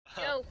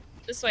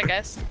This way,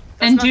 guys.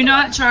 And do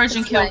not charge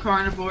and kill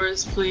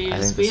carnivores,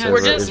 please.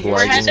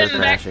 We're heading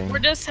back. We're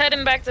just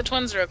heading back to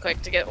Twins real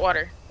quick to get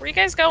water. Where are you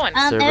guys going?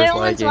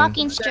 Everyone's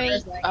walking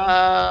straight.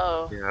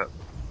 Oh. Yeah.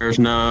 There's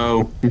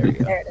no. There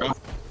it is.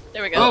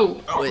 There we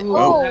go.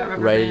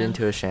 Right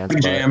into a chance.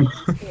 Jam.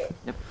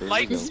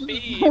 Light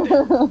speed.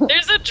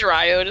 There's a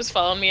Dryo just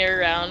following me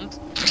around.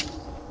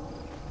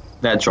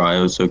 That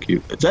Dryo is so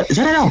cute. Is that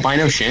an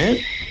albino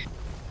shit?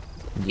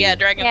 Yeah,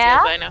 Dragon's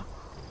albino.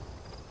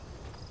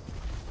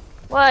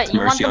 What? Have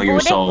mercy on your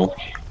soul.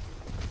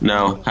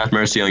 No, have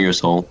mercy on your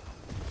soul.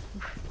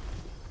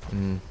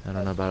 I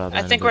don't know about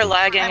albino. I think we're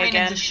lagging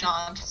again.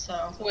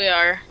 We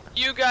are.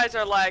 You guys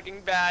are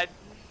lagging bad.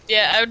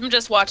 Yeah, I'm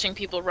just watching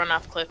people run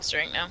off cliffs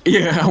right now.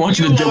 Yeah, I want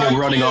you to do it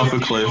running off a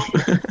cliff.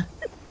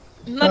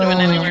 I'm not even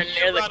anywhere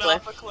near the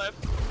cliff.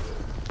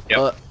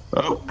 Yep.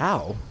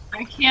 Ow.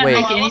 I can't Wait.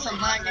 make any.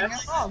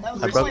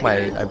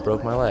 I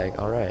broke my leg.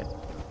 All right.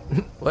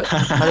 What?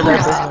 How did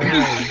I break my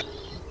leg?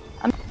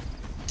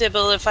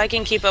 Dibble, if I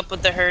can keep up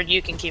with the herd,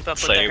 you can keep up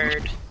with the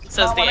herd.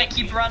 Says I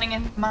keep running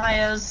in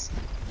Maya's.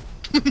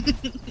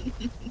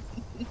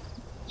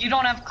 You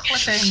don't have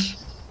clipping.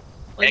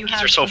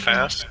 Yankees are so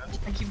fast.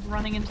 I keep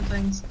running into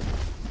things.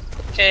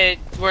 Okay,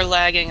 we're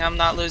lagging. I'm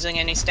not losing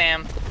any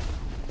stam.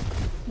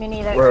 Me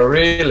neither. We're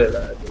really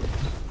lagging.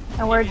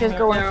 And we're just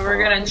going. Yeah,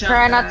 we're gonna jump.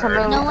 Try not to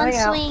move. No one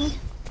swing.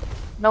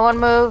 No one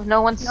move.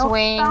 No one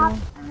swing. Stop,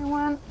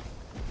 everyone.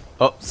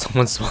 Oh,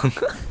 someone swung.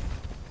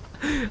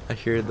 I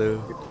hear the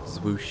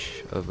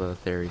swoosh of a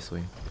fairy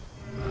swing.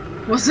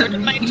 Where did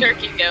my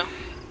turkey go?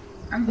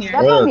 I'm here.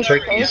 Well, the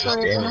turkey is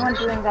not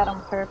doing that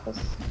on purpose.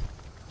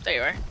 There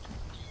you are.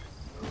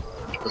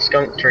 The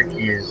skunk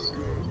turkey is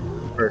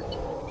hurt.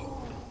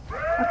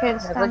 Okay,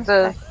 this time.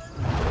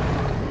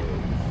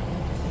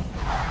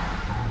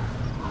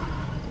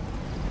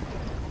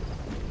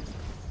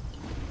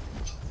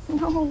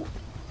 No.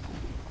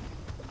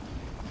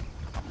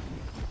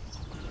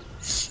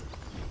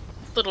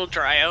 Little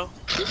Dryo.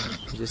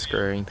 He's just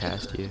scurrying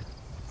past you.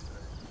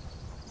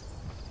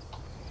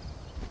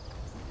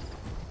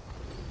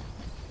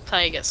 That's how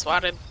you get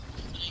swatted.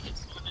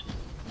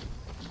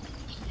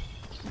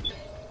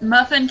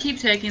 Muffin, keep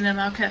taking them.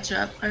 I'll catch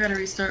up. I gotta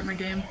restart my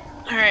game.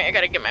 Alright, I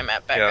gotta get my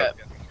map back up.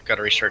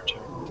 Gotta restart too.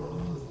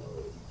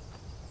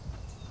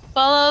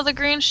 Follow the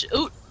green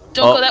Ooh,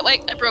 don't go that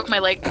way. I broke my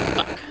leg.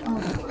 Fuck.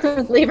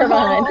 Leave her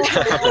behind.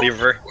 Leave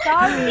her.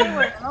 Sorry,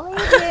 we're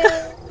only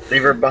here.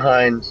 Leave her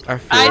behind.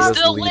 I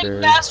still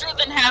leg faster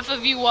than half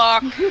of you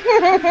walk. Our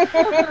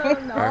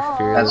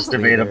fearless That's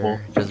debatable.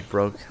 leader just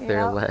broke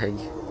their leg.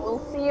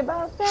 We'll see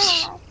about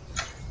that.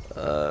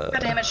 God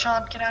damn it,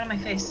 Sean, get out of my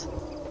face.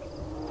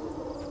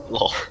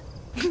 Lol.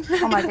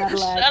 Oh my god,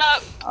 lag. Shut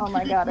up. Oh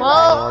my god.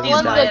 Well,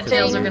 these Maya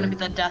tails are gonna be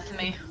the death of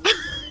me.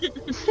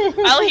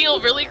 I'll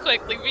heal really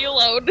quick. Leave me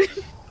alone.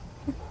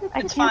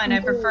 It's fine. I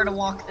prefer to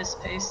walk this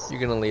pace. You're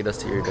gonna lead us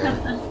to your death.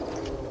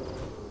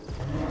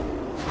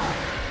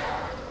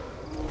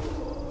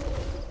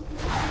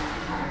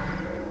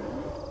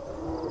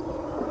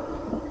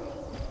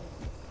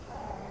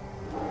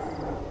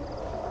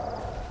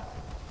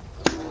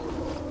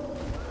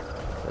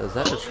 Is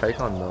that a trike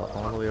on the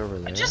all the way over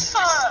there? I just saw.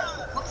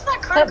 What's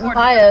that cardboard? That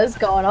Maya's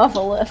going off a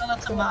lift. Oh,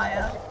 that's a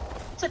Maya.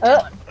 It's a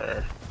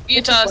Dylan.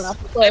 Utah's.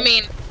 I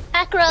mean.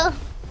 Acro.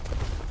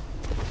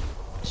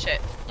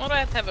 Shit. Why do I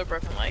have to have a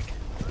broken leg?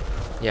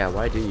 Yeah,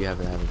 why do you have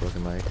to have a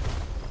broken leg?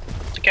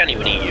 I can't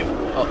even eat you.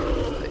 Oh.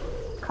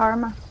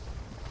 Karma.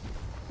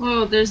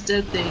 Whoa, there's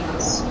dead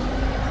things.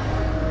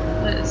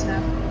 What is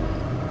happening?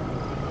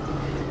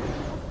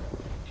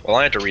 Well,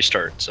 I had to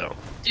restart, so.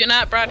 Do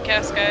not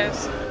broadcast,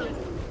 guys.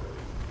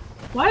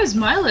 Why is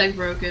my leg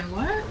broken?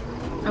 What?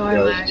 Oh,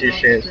 I lagged. There's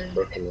 2 chances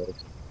broken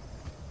legs.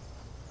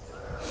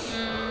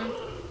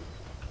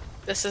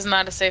 This is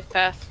not a safe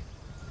path.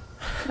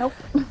 Nope.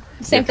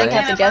 Same thing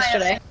happened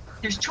yesterday.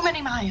 There's too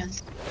many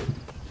Mayas.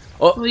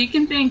 Oh. Well, you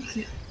can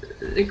thank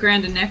the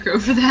Grand and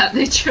Necro for that.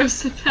 They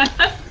chose the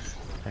path.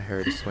 I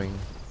heard a swing.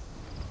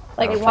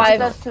 Like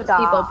 5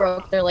 people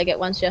broke their leg at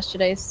once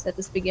yesterday at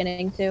this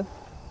beginning too.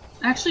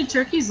 Actually,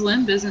 Turkey's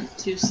limb isn't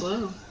too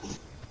slow.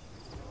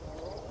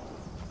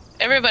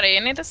 Everybody,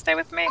 you need to stay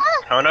with me.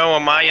 Oh no,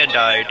 Amaya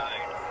died.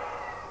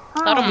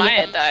 How did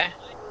Maya die?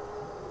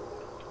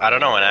 I don't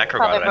know, an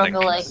acrobat, I think.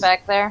 Broke a leg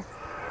back there.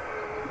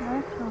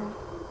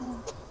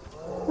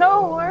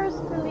 No, where's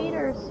the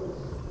leaders?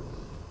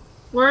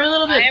 We're a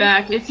little bit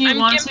back. If you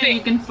want to,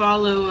 you can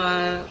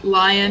follow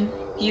Lion.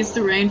 He's the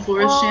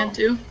rainforest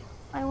Shantu.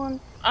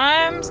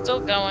 I'm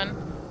still going.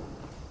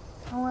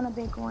 I want a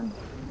big one.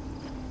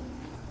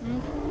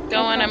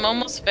 Going, I'm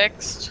almost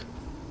fixed.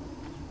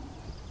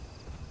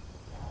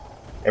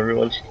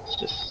 Everyone should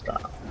just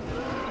stop.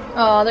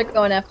 Oh, they're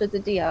going after the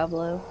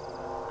Diablo.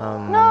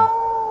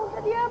 No,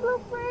 the Diablo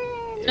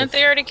friend. Didn't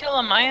they already kill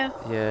Amaya?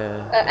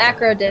 Yeah.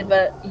 Acro did,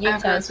 but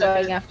Utah's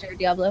going after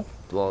Diablo.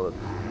 Well,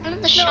 One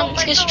of the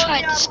skunks just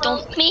tried to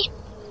stomp me.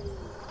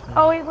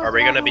 Oh, he was Are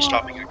we gonna be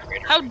stopping your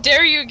computer? How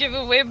dare you give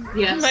away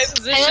my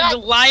position to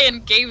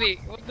Lion Gaming?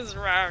 What is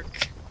wrong?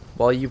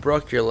 Well, you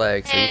broke your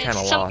leg, so you kind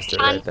of lost it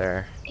right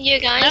there. You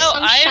guys, No,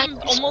 some I'm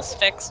shank. almost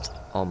fixed.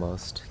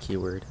 Almost.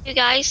 Keyword. You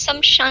guys,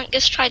 some shank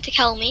has tried to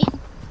kill me.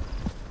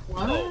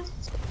 What?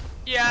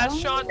 Yeah,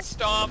 Sean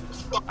stomped.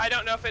 I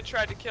don't know if it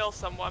tried to kill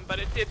someone, but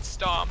it did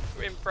stomp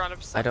in front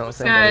of someone. I don't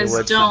think Guys,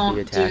 anyone should don't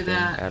be do attacking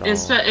that. at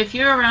all. If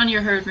you're around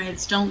your herd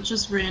mates, don't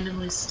just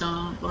randomly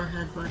stomp or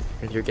headbutt.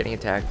 If you're getting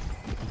attacked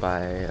by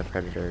a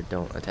predator,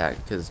 don't attack,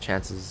 because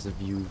chances of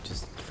you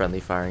just friendly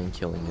firing and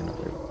killing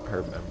another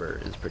herd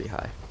member is pretty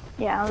high.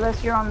 Yeah,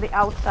 unless you're on the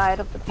outside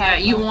of the path.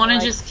 Yeah, you want to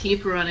like, just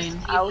keep running.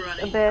 out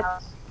a bit.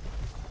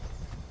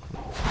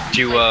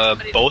 Do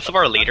both of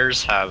our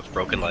leaders have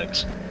broken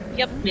legs?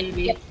 Yep.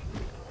 Maybe. Yep.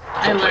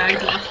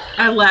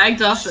 I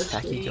lagged off of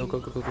Taki, go.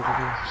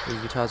 The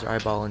Utahs are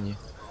eyeballing you.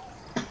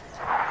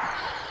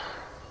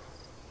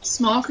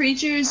 Small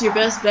creatures, your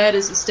best bet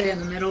is to stay in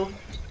the middle.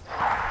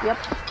 Yep.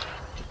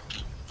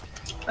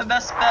 My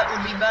best bet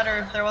would be better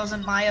if there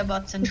wasn't Maya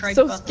butts and trike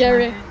So butts.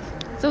 scary.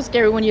 So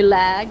scary when you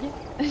lag.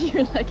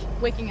 You're like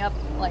waking up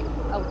like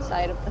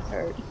outside of the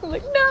herd. I'm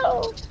like,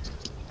 no!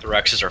 The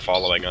Rexes are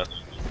following us.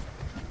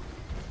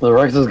 The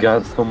Rexes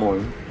got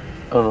someone.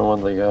 I don't know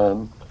what they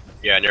got.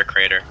 Yeah, near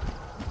crater.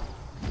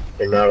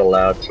 They're not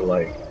allowed to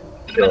like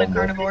kill more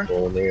carnivore.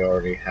 People when they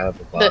already have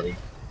a body.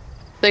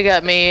 They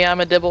got me.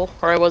 I'm a dibble,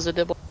 or I was a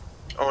dibble.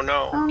 Oh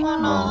no. Oh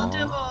no,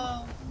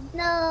 Dibble.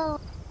 No.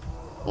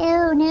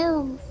 Ew,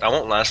 no. That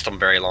won't last them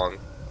very long.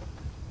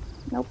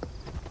 Nope.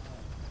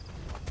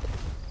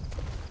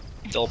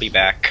 They'll be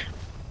back.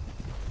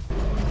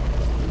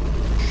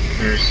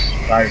 There's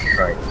 5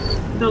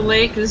 trikes. The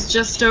lake is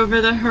just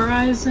over the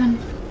horizon.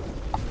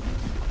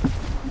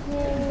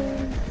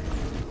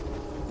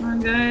 Come on,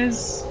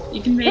 guys.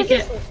 You can make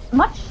This it. is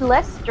much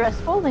less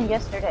stressful than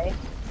yesterday.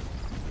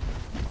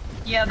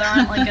 Yeah, there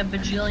aren't like a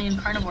bajillion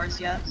carnivores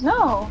yet.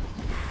 No.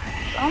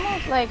 It's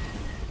almost like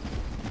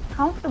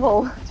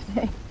comfortable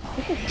today.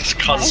 It's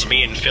cause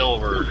me and Phil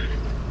were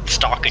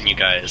stalking you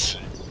guys.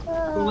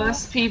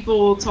 Less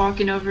people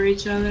talking over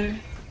each other.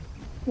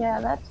 Yeah,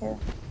 that too.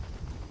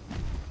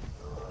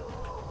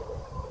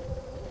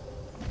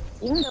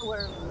 Even though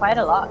we're quite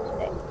a lot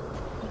today.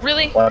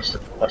 Really? Watch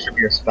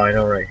your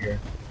spino right here.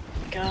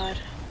 God.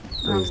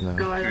 Please no.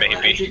 God, I Maybe.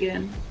 lagged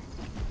again.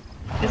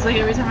 It's like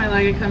every time I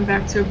lag, I come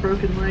back to a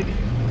broken leg.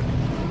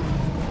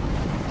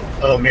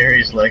 Oh,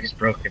 Mary's leg is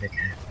broken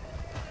again.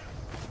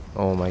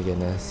 Oh my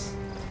goodness.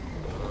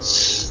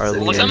 Our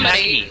Look leader. at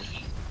Maggie.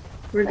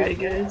 We're good,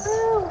 guys.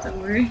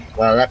 Don't worry.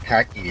 Wow, that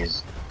packy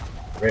is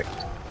ripped.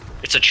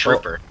 It's a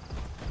trooper.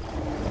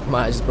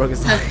 I just broke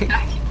his leg.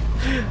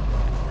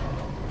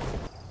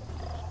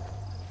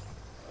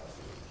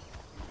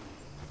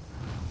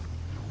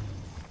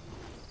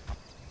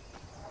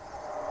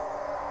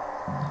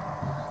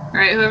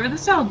 Alright, whoever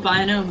this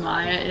albino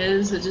Maya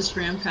is that just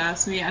ran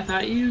past me, I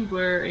thought you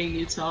were a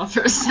Utah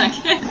for a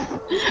second.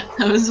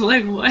 I was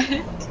like, what?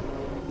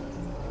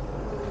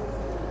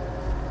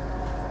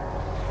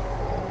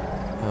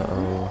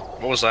 Uh-oh.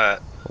 What was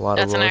that? A lot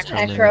That's of an rolls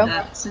coming in. acro.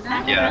 That's an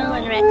acro. Yeah.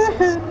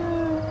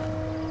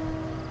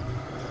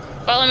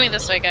 Follow me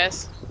this way,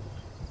 guys.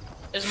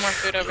 There's more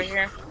food over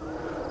here.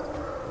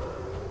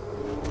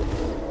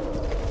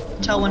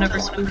 Tell whenever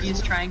Spooky is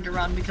trying to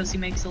run because he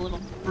makes a little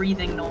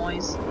breathing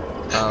noise.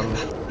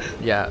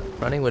 Yeah,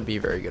 running would be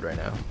very good right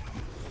now.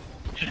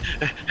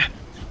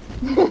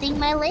 I think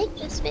my leg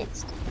just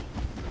fixed.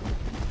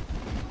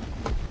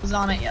 Was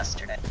on it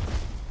yesterday.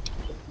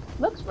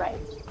 Looks right.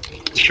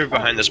 It's true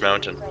behind this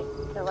mountain.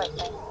 Right. The right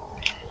way.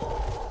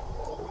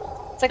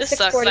 It's like This 640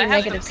 sucks. I have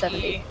negative to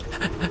 70. pee.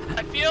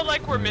 I feel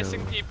like we're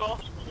missing people.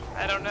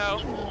 I don't know.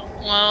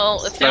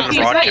 Well, if they Time don't to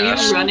Is that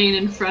broadcast. you running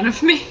in front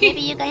of me? Maybe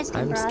you guys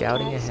can I'm broadcast.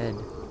 scouting ahead,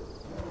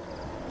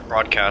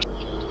 Broadcast.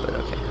 but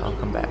okay, I'll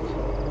come back.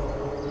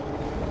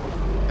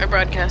 We're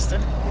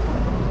broadcasting.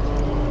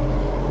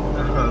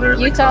 Oh, there's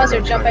a Utahs are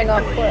carno jumping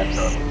off trike.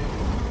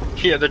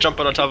 cliffs. Yeah, they're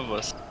jumping on top of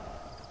us.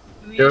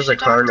 There's a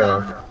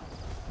carno.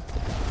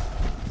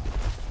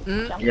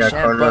 Yeah, Shad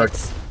carno.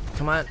 butts.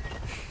 Come on.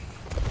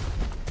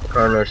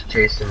 Carno's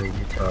chasing the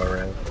Utah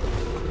around.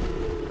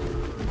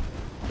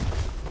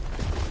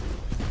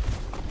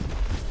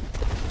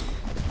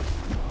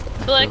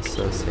 I feel like Feels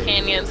so safe.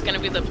 Canyon's gonna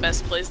be the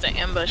best place to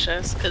ambush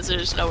us because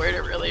there's nowhere to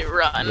really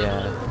run.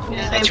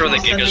 Yeah, That's where the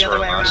Same gigas the were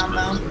other way last around,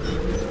 month.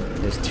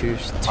 though. there's two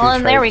Oh,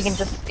 and there we can trikes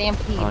just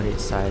stampede. on each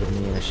side of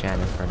me and a Shan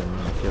in front of me.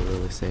 I feel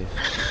really safe.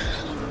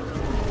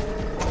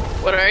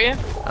 What are you?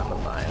 I'm a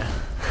Maya.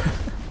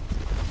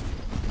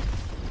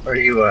 Are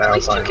you At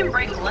least you albino? can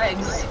break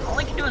legs. All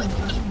I can do is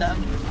beat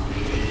them.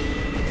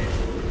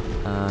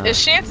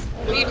 Is Chance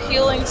speed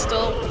healing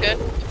still good?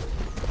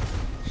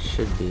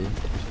 Should be.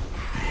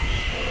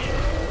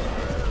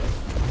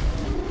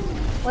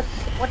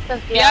 What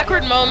does The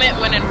awkward moment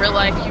when in real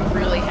life you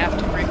really have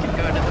to freaking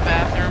go to the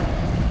bathroom.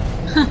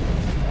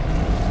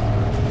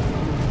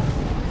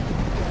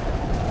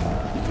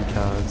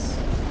 Utahs.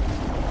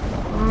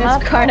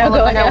 Not Carno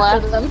going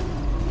after them.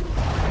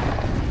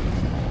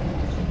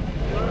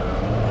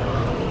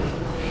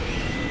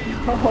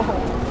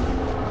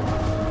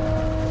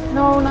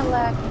 No, not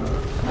lag.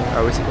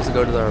 Are we supposed to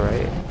go to the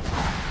right?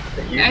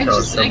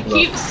 I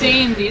keep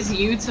seeing these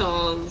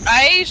Utahs.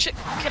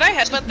 Could I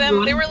headbutt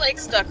them? They were like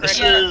stuck right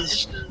now.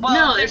 Well,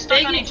 No, they're if stuck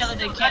they on get each other,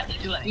 they can't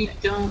do anything. You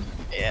don't.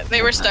 Yeah,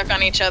 they were stuck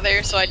on each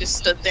other, so I just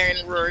stood there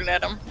and roared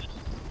at them.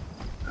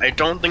 I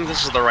don't think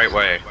this is the right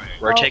way.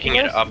 We're taking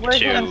it up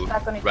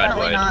to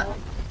Redwood.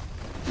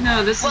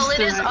 No, this well, is it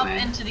the is right up way.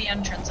 into the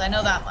entrance. I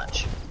know that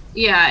much.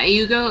 Yeah,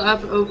 you go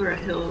up over a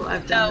hill.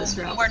 I've done No, this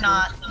route. we're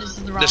not. This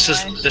is the wrong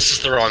way. This is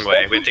the wrong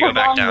way. We have to go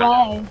back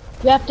down.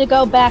 You have to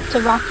go back to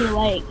Rocky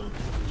Lake.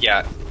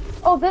 Yeah.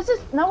 Oh, this is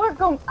now we're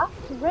going up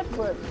to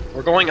Redwood.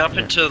 We're going up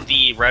into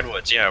the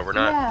redwoods. Yeah, we're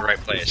not Yeah. in the right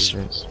place.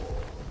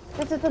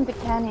 This isn't the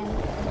canyon.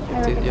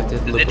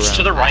 It's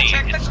to the right.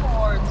 Check the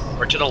chords.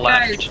 Or to the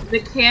Guys, left. the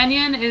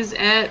canyon is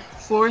at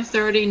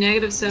 430,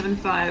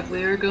 -75.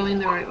 We are going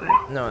the right way.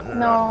 No.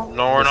 No,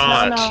 we're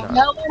not.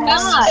 No, we're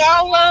not.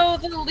 Follow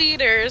the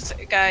leaders,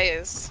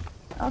 guys.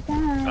 Okay.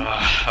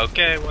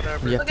 Okay,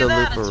 whatever. You have to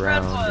loop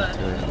around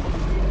into it.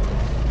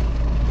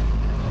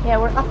 Yeah,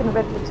 we're up in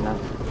Redwoods now.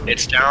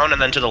 It's down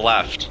and then to the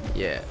left.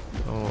 Yeah.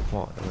 Oh, wait,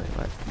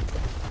 what?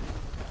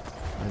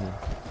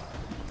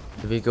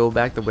 If we go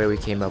back the way we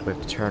came up, we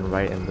have to turn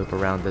right and loop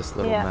around this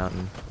little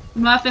mountain.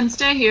 Muffin,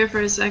 stay here for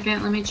a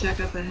second. Let me check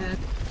up ahead.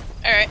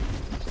 Alright.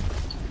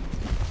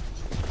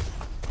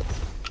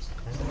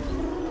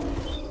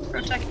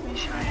 Protect me,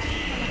 Sean. I'm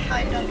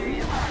hide under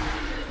you.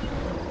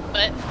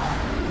 But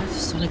There's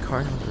so many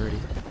carnivores already.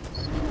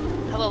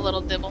 hello,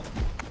 little dibble.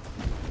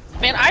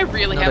 Man, I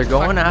really No, have they're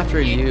to going after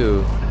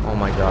you. Oh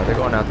my god, they're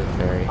going after the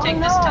ferry. Take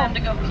this time to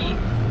go pee.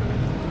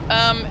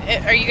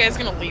 Are you guys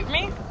gonna leave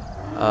me?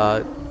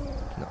 No.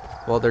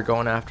 Well, they're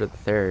going after the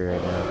ferry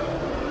right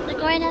now. We're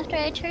going after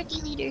a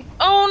turkey leader.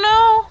 Oh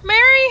no,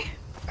 Mary!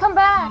 Come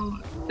back! Oh,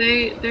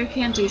 they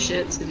can't do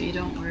shit to me,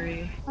 don't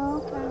worry.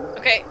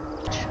 Okay.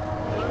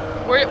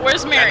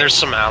 Where's Mary? Yeah, there's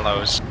some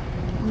aloes.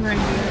 I'm right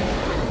here.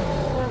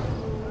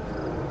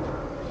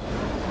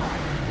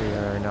 We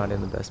are not in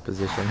the best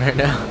position right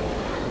now.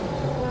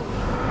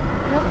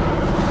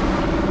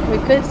 We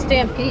could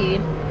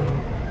stampede.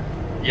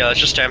 Yeah, let's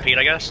just stampede,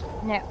 I guess.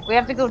 Yeah, we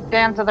have to go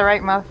down to the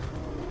right, Muff.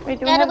 Wait,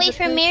 do we Gotta have wait the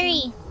for food?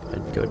 Mary.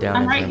 I'd go down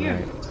I'm and right turn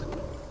here.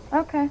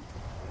 right. Okay.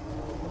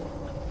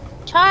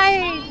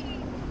 Try.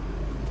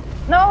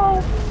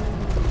 No!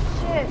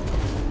 Shit.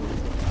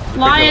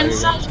 Lion,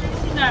 stop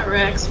chasing that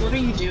Rex. What are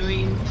you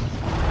doing?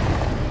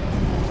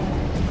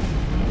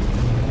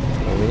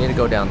 Well, we need to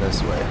go down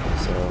this way,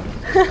 so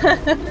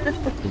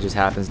it just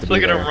happens to be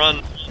Look at there. him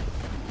run.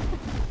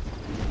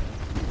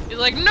 He's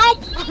like,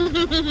 nope!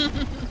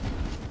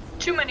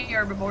 Too many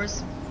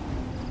herbivores.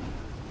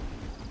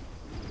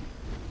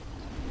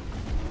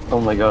 Oh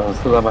my god, I'm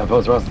still at my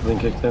post roster thing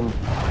kicked in.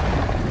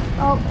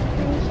 Oh,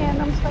 green can,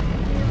 I'm stuck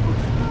with you.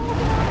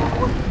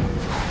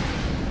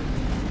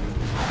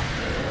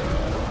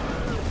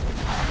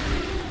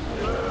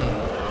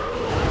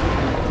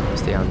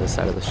 Stay on this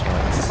side of the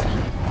shants.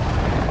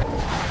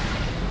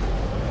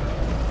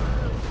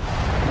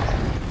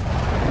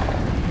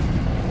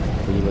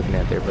 What are you looking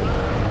at there, buddy?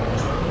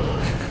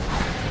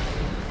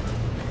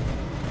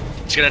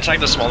 He's gonna attack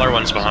the smaller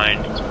ones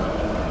behind. You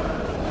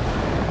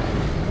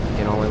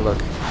can only look,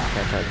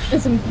 can't touch.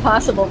 It's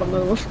impossible to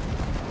move.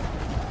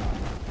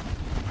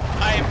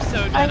 I am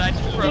so dead. I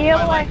just broke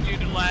my leg due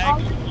to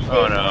lag.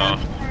 Oh no.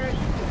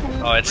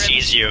 Oh, it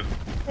sees you.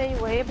 Stay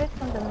away a bit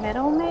from the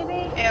middle,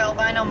 maybe? Hey,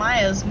 albino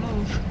Mayas,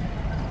 move.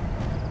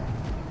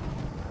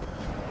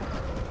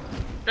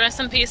 Rest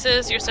in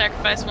pieces, your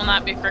sacrifice will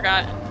not be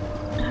forgotten.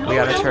 We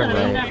gotta turn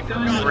right.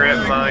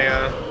 Rip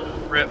Maya.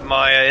 Rip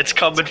Maya, it's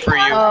coming for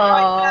you.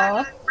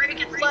 Aww. Break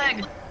its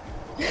leg.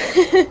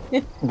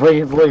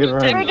 Break its leg and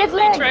run. Break its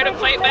leg! Try to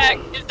fight back.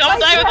 Don't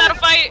die without a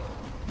fight!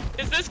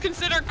 Is this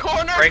considered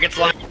corner? Break its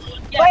leg.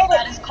 Yeah,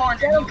 that is corner.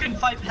 You can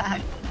fight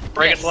back.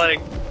 Break its leg.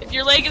 If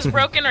your leg is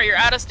broken or you're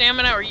out of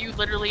stamina or you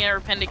literally are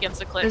pinned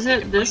against a cliff. Is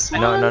it this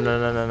one? No.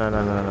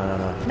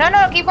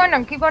 No, keep going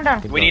down, keep going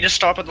down. We need to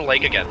stop at the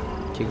lake again.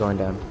 Keep going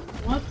down.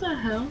 What the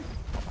hell?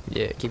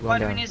 Yeah, keep Why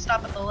going do we down. need to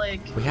stop at the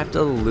lake? We have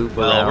to loop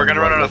around. Well, we're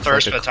gonna run what out of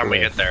looks thirst like by a the time we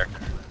cliff. get there.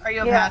 Are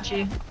you Yeah.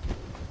 Apache?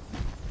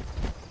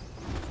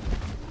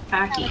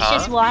 Acky. Huh?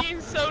 Just walk.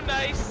 Being so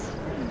nice.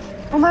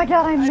 Oh my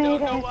god, I I made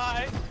don't know it.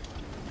 why.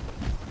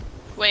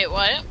 Wait,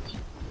 what?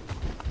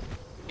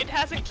 It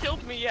hasn't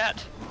killed me yet.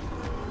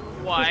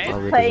 Why?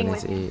 Probably Playing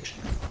because it's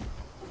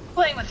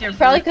Playing with your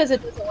Probably food. because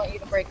it doesn't want you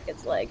to break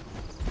its leg.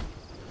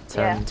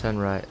 turn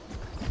right.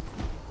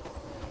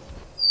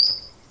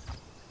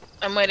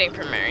 I'm waiting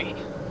for Mary.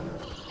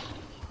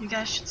 You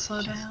guys should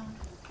slow down.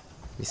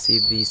 You see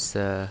these,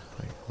 wait,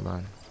 hold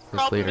on. This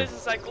Problem leader.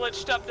 is I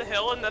glitched up the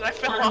hill and then I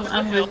fell off the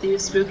I'm hill. with you,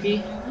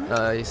 Spooky.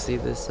 You see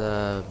this,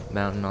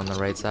 mountain on the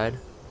right side?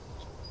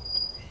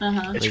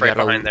 Uh-huh. It's We right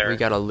gotta- behind there. We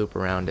gotta loop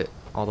around it,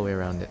 all the way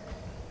around it.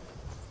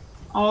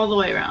 All the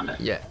way around it.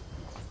 Yeah,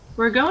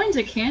 We're going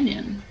to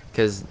Canyon.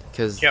 cause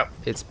Yep.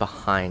 it's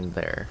behind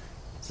there.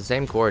 It's the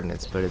same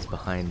coordinates, but it's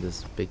behind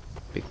this big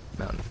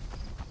mountain.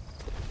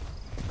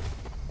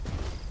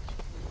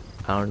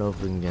 I don't know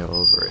if we can get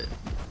over it,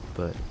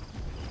 but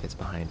it's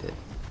behind it.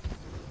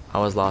 I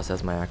was lost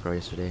as my acro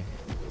yesterday.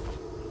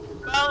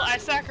 Well, I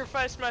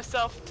sacrificed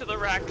myself to the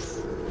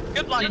Rex.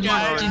 Good luck,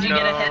 guys. Did you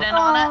get a hit in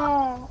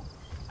on it?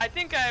 I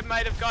think I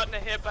might have gotten a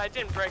hit, but I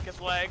didn't break his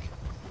leg.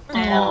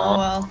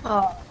 Oh,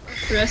 well.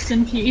 Rest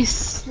in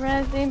peace.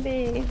 Rest in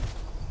peace.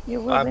 You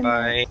will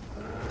Bye-bye.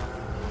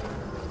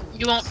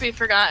 You won't be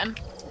forgotten.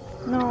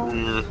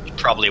 No.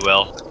 Probably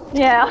will.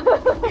 Yeah.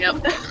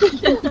 Yep.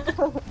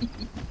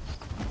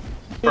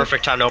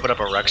 Perfect time to open up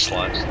a Rex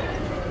slot.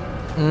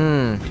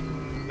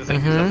 Mmm. The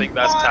thing is, I think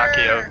that's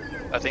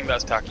Takio. I think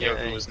that's Takio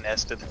who was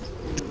nested.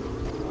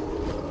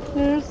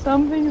 There's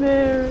something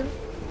there.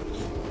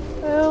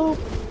 Help.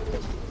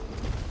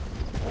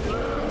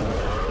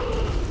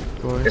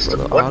 Just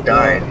one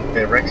died.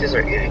 The Rexes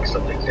are eating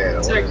something dead.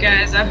 That's right,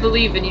 guys. I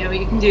believe in you.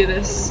 You can do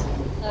this.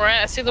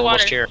 Alright, I see the water.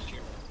 Almost here.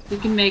 You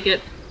can make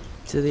it.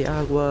 To the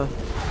agua.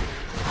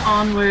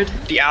 Onward.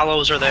 The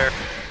aloes are there.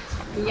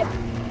 Yep.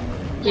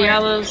 The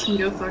aloes can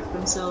go fuck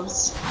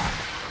themselves.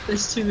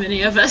 There's too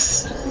many of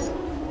us.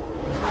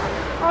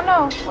 Oh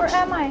no, where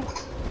am I?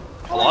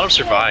 A lot have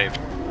survived.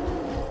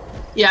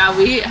 Yeah,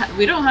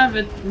 we don't have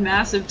a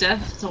massive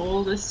death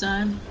toll this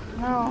time.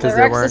 No. Because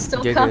there weren't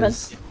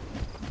gigas.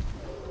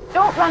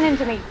 Don't run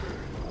into me.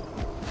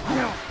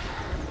 No.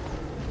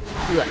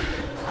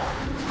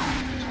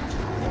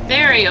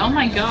 Barry, oh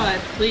my god,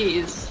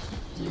 please.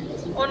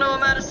 Oh no,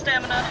 I'm out of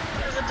stamina.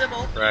 There's a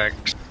dibble.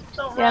 Rex.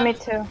 Don't Yeah, run. me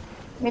too.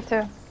 Me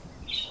too.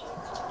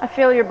 I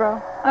feel you,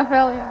 bro. I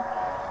feel you.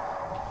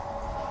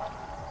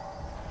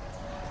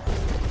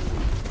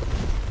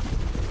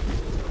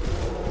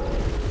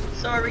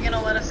 So are we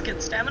gonna let us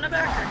get stamina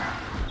back or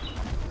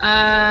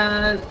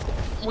not?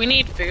 We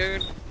need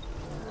food.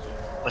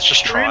 Let's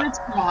just try.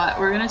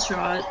 We're gonna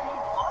trot.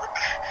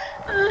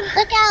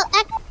 Look out!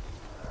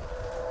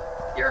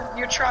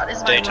 Your trot is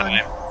my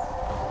Daytime.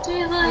 run.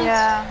 Daylight.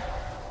 Yeah.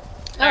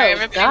 Alright, Oh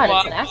everybody god,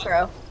 walk. it's an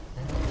acro.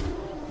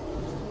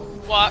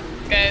 Walk,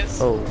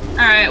 guys. Oh.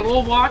 Alright,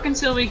 we'll walk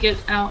until we get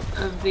out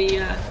of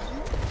the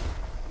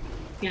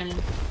canyon.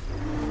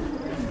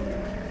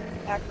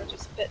 Acro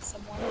just bit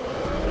someone.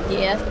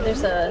 Yeah,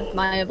 there's a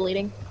Maya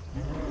bleeding.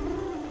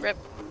 Rip.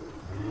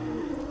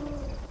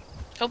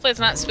 Hopefully it's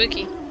not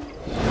spooky.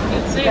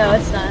 No,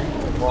 it's not.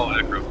 Whoa,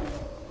 acro.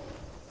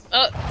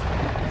 Oh.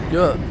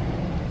 Yeah.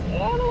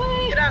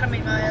 Get out of me,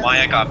 Maya.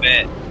 Maya got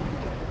bit.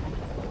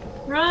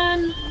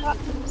 Run!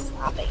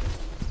 Stop it.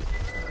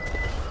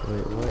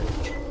 Wait, what?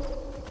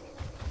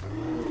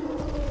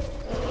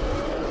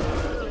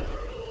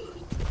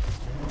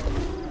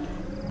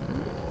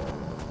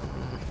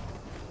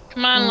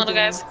 Come on, little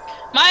guys.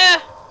 Maya!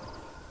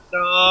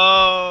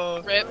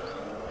 No. Rip.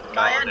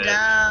 Maya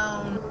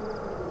down.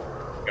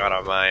 Got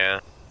on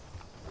Maya.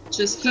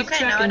 Just keep Okay,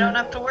 checking. now I don't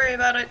have to worry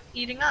about it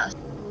eating us.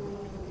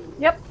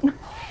 Yep.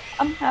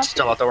 I'm happy.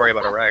 Still have to worry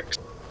about a Rex.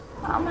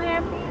 I'm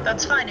happy.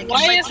 That's fine, it can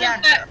Why bite isn't the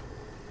acro.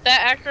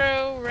 that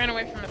acro ran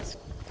away from its...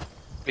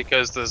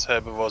 Because there's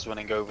herbivores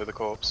running over the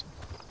corpse.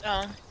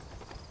 Oh.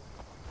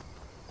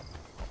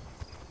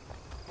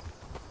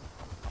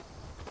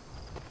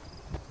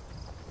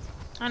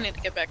 I need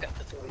to get back up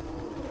to 3.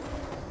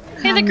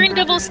 Hey, the green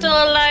double's still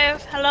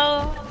alive.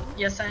 Hello.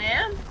 Yes, I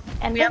am.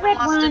 And We the haven't red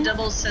lost one. a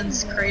double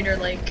since Crater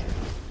Lake.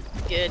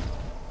 Good.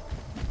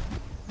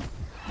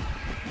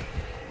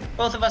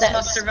 Both of us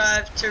must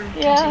survive to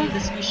continue the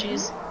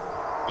species.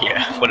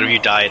 Yeah, whenever you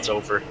die, it's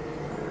over.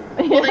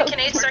 Well, they can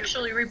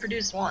asexually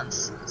reproduce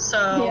once,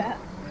 so Yeah.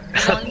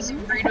 as long as you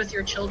breed with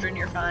your children,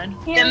 you're fine.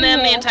 And then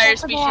the entire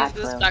species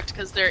is fucked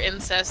because they're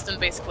incest and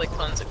basically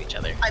clones of each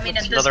other. I mean,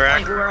 at this Another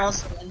point, acro. we're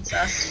also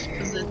incest,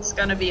 because it's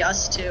gonna be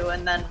us two,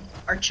 and then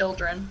our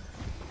children.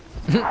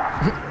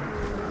 I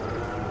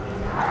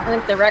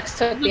think the Rex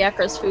took the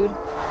acro's food.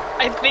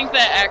 I think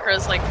that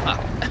acro's like, fuck.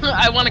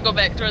 I want to go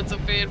back towards the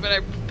food, but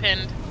I'm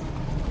pinned.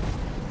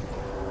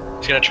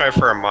 He's gonna try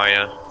for a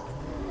Maya.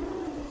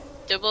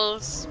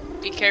 Dibbles,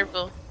 be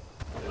careful.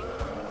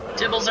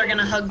 Dibbles are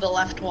gonna hug the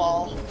left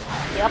wall.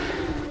 Yep.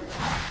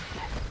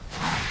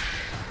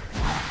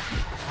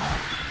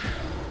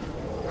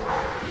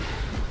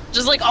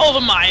 Just like all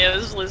the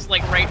Mayas was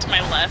like right to my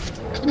left.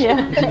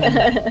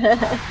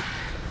 Yeah.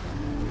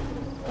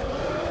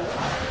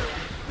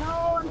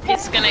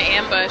 He's gonna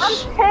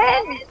ambush.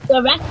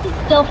 The Rex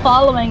is still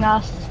following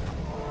us.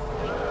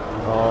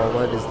 Oh,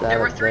 what is that There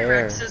were up 3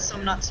 there? Rexes, so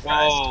I'm not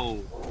surprised. Whoa.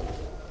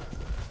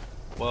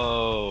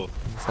 Whoa.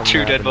 Something 2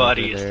 dead happened over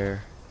bodies.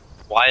 there.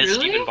 Why is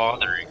Really? it even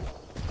bothering?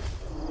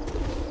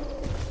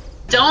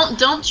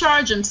 Don't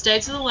charge him. Stay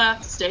to the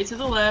left. Stay to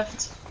the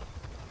left.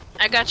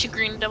 I got you,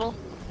 green devil.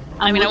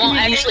 I I'm mean, I looking won't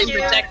at you. actually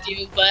protect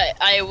you, but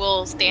I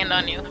will stand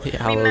on you.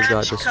 The owls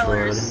got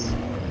destroyed.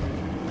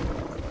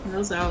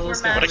 Those owls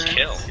We're got What a wrecked.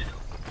 kill.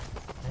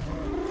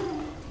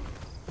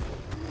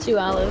 2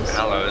 aloes.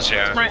 Aloes,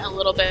 yeah. Right a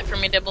little bit for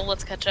me, Dibble.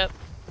 Let's catch up.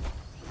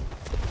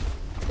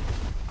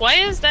 Why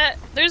is that?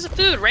 There's a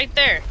food right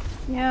there.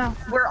 Yeah.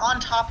 We're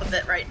on top of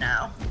it right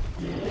now.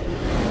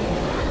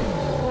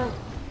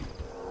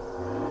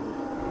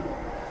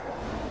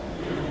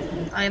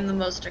 I am the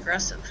most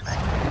aggressive thing.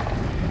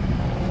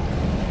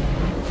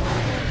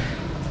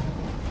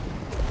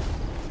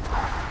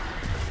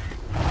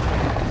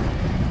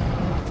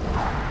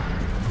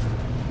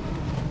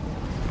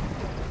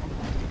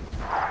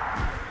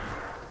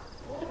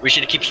 We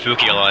should keep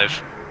Spooky alive.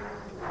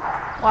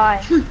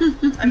 Why?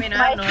 I mean,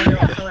 I have no idea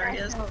what color he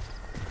is.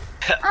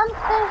 I'm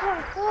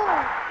so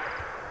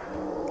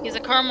good. He's a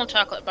caramel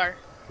chocolate bar.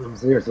 I'm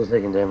seriously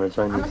taking damage.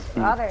 I need speed.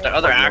 The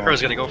other aggro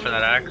is gonna go for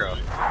that aggro.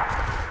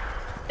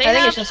 I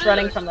think it's just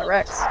running from the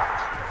Rex.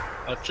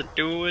 What's it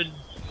doing?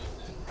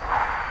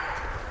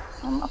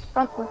 I'm up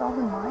front with all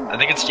the mine. I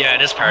think it's, yeah,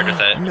 it is paired with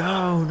it.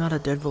 No, not a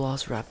dead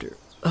velociraptor.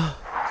 Ugh.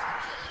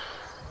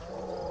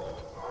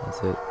 That's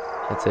it.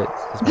 That's it.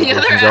 This The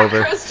other migration's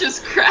over. acro's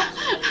just crap.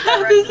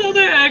 This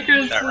other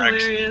acro's That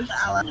Rex. hilarious.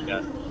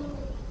 Yeah.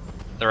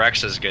 The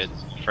Rex is good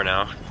for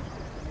now.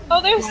 Oh,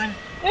 there's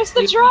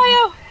the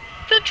Dryo.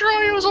 The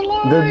Dryo's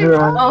alive. The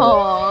Dryo.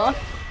 Aww.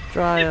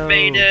 Dryo. It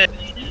made it.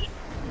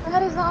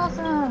 That is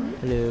awesome.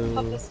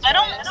 Hello. I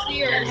don't see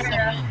her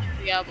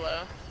in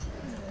Diablo.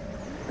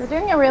 We're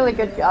doing a really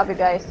good job, you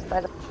guys,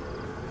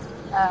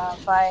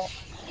 by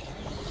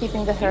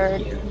keeping the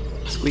herd.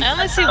 Squeak. I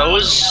only see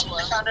Those-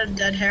 one I found a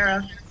dead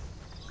Hera.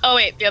 Oh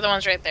wait, the other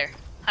one's right there.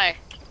 Hi.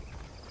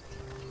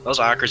 Those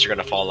Akkers are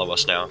gonna follow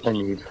us now. I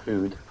need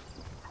food.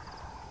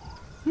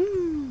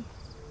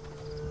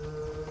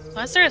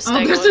 Why is there a Oh,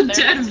 stego there's a up there?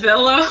 dead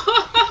Velo.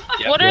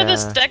 What are the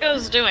Yeah.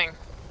 stegos doing?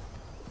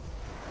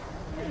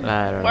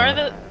 I don't Why are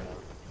know. the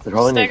They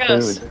probably need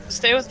stegos? food.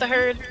 Stay with the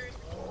herd.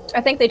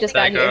 I think they just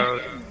got here.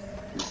 Stego.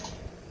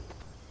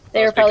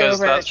 They were probably Because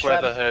over at that's where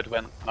Shrub. the herd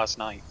went last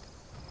night.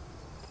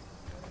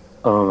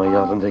 Oh my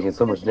god, I'm taking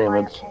so much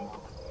damage.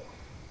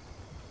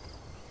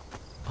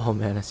 Oh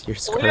man, I see your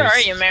scars. Where are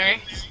you,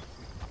 Mary?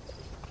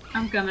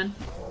 I'm coming.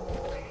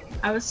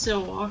 I was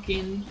still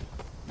walking.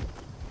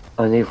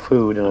 I need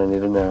food and I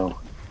need it now.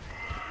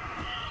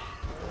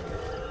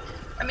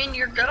 I mean,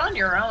 you're good on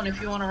your own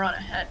if you want to run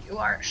ahead. You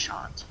are a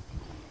shot.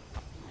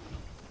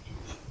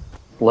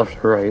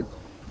 Left or right?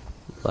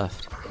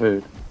 Left.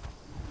 Food.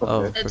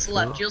 Oh, Okay. It's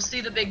left. You'll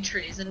see the big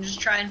trees and just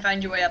try and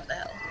find your way up the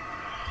hill.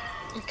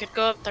 You could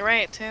go up the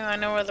right too. I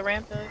know where the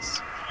ramp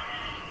is.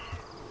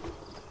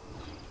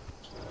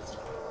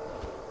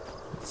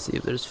 Let's see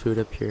if there's food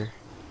up here.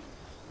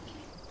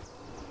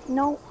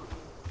 No.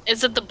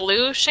 Is it the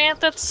blue shant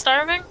that's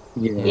starving?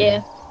 Yeah.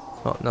 Yeah.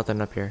 Oh,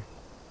 nothing up here.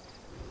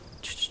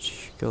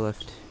 Go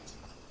left.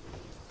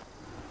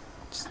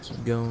 Just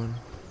keep going.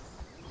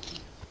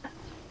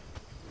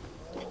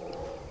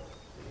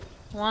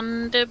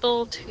 One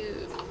dibble,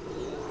 two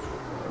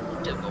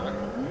dibble.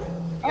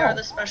 We are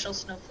the special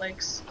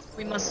snowflakes.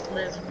 We must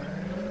live.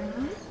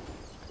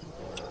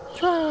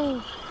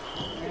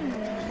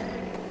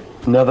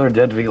 Another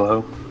dead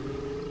Velo.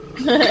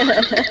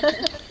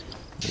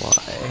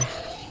 Why?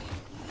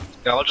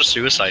 Yeah, I'll just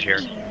suicide here.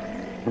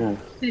 Yeah.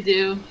 They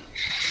do.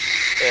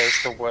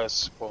 There's the worst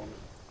spawn.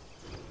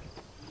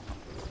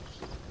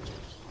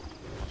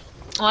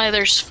 Why,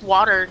 there's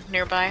water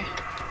nearby.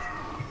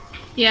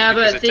 Yeah,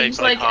 Because but it things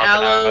takes like like half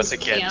an hour aloes to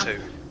get camp. to.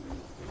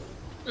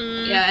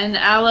 Yeah, and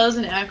aloes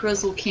and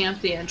acros will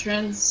camp the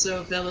entrance,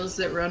 so fellows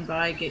that run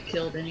by get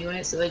killed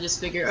anyway, so they just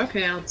figure,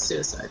 okay, I'll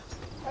suicide.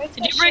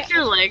 Did you break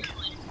your leg?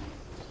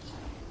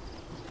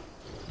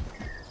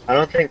 I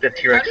don't think the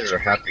T-Rexes are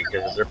happy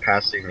because they're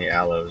passing the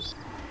aloes.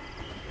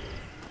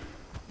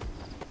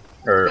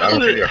 Or I don't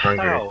think they're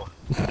hungry. How?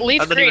 Leaf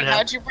How'd that Crate, even happen?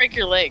 how'd you break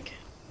your leg?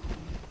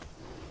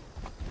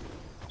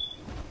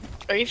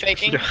 Are you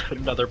faking?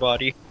 Another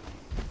body.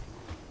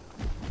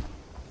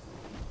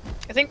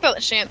 I think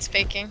that shant's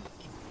faking.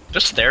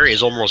 This theory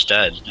is almost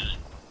dead.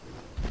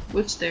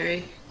 Which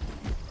theory?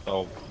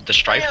 Oh, the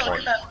striped Yeah, look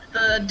one. at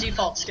that. The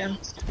default skin.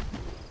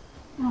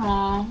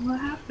 Aw, what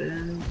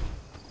happened?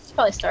 It's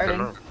probably I don't starting.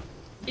 know.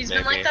 He's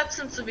been Maybe. like that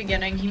since the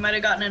beginning. He might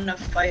have gotten in a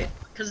fight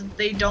because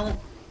they don't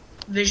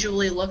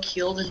visually look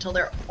healed until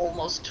they're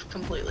almost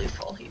completely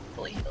fully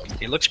healed.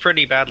 He looks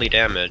pretty badly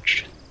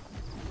damaged.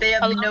 They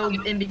have no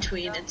in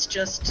between. It's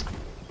just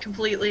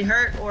completely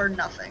hurt or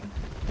nothing.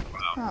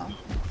 Oh.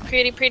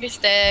 Pretty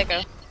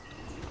stego.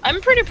 I'm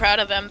pretty proud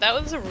of them. That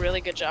was a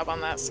really good job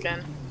on that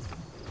skin.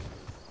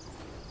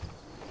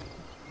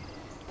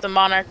 The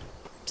Monarch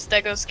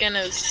stego skin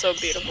is so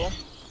beautiful.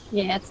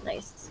 Yeah, it's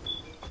nice.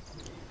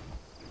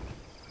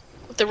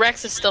 The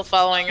Rex is still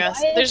following us.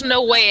 There's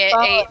no way it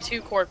ate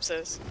 2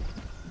 corpses.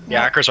 The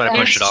Akkers might have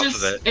pushed it It's off just-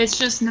 of it. It's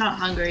just not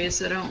hungry,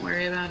 so don't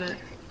worry about it.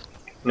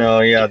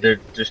 No, yeah,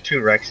 there's two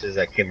Rexes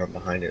that came up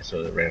behind it,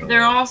 so they ran away.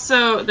 They're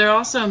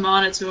also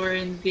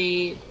monitoring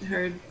the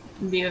herd,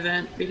 the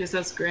event, because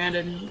that's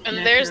granted. And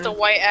there's the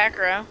white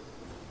acro.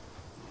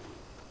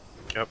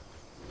 Yep.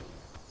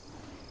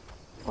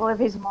 Well, if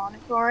he's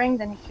monitoring,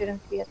 then he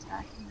shouldn't be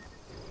attacking.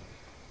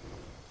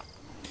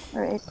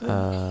 Or is he?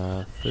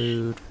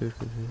 Food.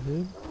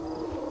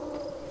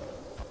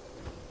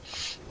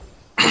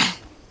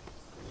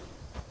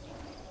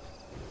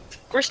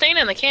 We're staying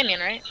in the canyon,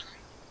 right?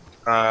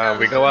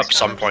 We go up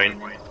some point.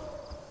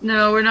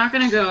 No, we're not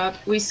gonna go up.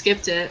 We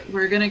skipped it.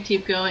 We're gonna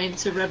keep going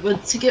to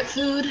Redwood to get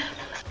food.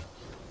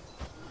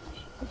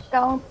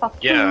 Going for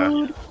Yeah.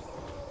 food.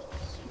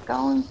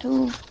 Going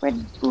to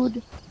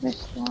Redwood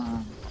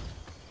restaurant.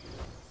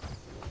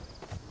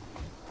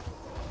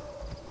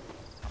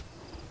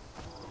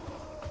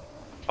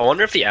 I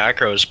wonder if the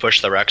acros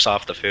push the Rex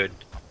off the food.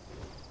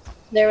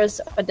 There was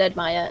a dead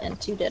Maya and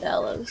 2 dead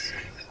aloes.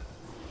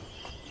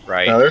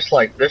 Right. No, there's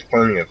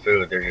plenty of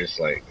food. They're just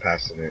like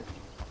passing it.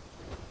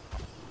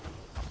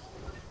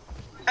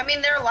 I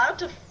mean, they're allowed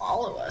to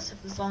follow us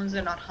as long as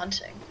they're not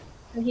hunting.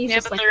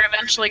 Yeah, but they're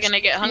eventually gonna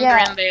get hungry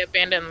and they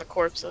abandon the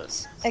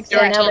corpses. Exactly.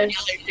 They were told the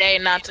other day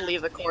not to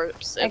leave the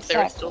corpse if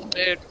there was still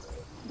food.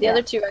 The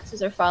other 2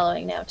 Rexes are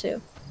following now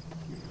too.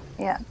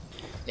 Yeah.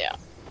 Yeah.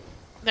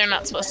 They're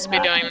not supposed to be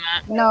doing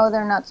that. No,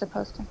 they're not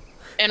supposed to.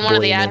 And one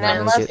of the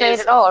admins Unless they ate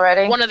it all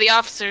already. one of the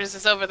officers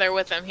is over there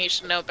with him. He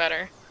should know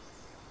better.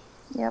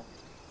 Yep.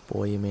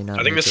 Boy, you may not.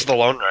 I think this is the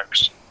lone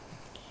Rex.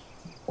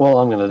 Well,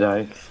 I'm gonna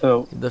die,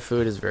 so... The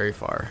food is very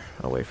far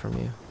away from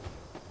you.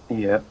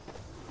 Yeah.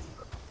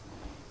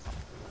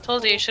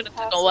 Told you should have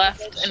taken a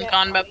left and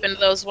gone up into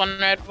those one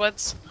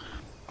redwoods.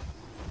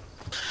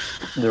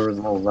 There was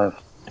no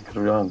left. I could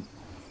have gone.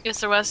 Yes,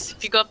 there was.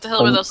 If you go up the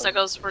hill where those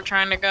sickos were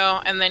trying to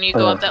go, and then you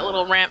go up that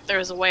little ramp,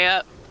 there's a way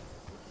up.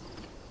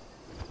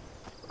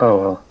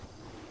 Oh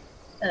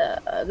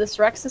well. This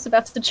Rex is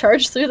about to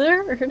charge through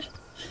there? Or...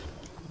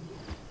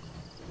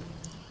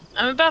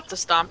 I'm about to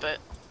stomp it.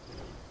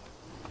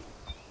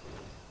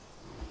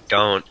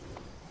 Don't.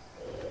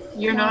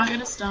 You're not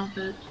gonna stomp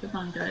it. Come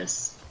on,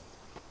 guys.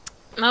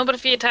 No, but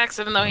if he attacks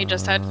even though he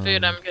just had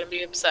food, I'm gonna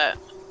be upset.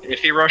 If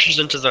he rushes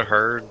into the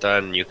herd,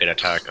 then you can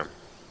attack him.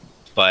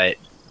 But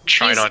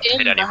try He's not to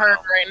hit in the anyone. herd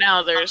right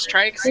now. There's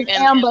strikes He's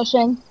and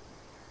ambushing.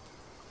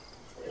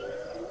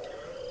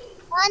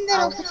 One little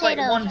I'll fight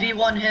potato.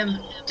 1v1 him.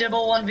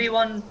 Dibble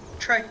 1v1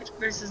 Trike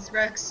versus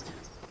Rex.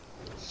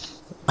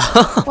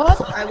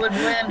 What? I would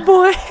win.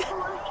 Boy.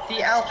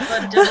 The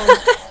alpha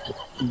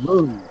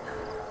Dibble.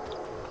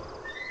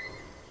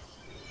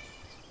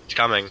 He's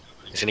coming.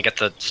 He's gonna get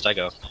the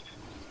stego.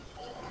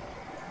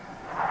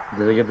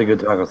 Did I get the good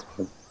taco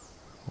spot?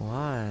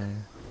 Why?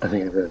 I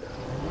think I did.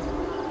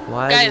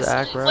 Why guys, is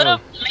Acro? split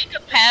up, make a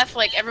path,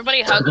 like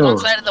everybody hug one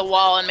side of the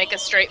wall and make a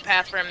straight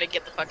path for him to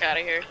get the fuck out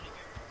of here.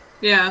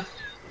 Yeah.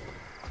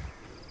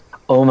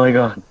 Oh my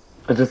god.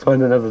 I just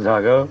found another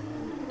taco.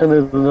 And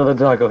there's another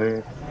taco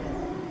here.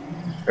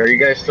 Are you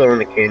guys still in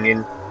the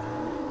canyon?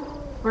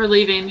 We're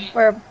leaving.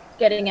 We're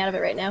getting out of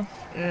it right now.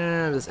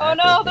 Oh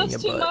no,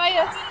 those 2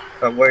 Mayas.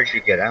 But where'd you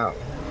get out?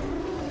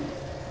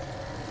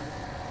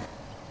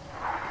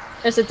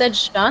 There's a dead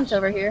Shant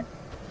over here.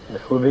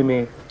 That would be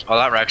me. Oh,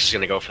 that Rex is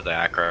gonna go for the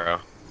acro.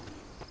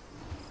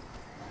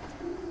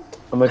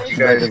 How much You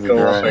guys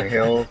go off a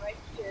hill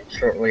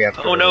shortly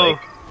after Oh the no! lake.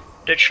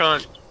 Did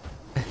Sean?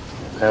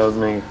 That was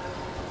me.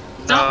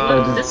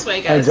 No, this way,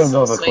 I guys. jumped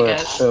off a This way, cliff,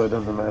 guys. so it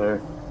doesn't matter.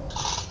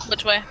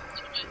 Which way?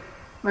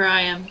 Where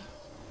I am.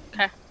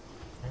 Okay.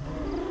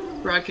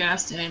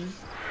 Broadcasting.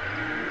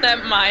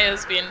 That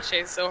Maya's being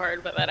chased so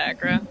hard by that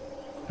aggro.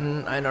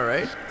 I know,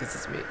 right? This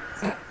is me.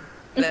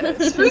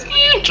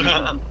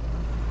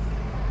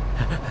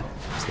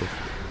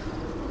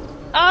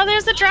 Oh,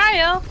 there's the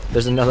trio.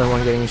 There's another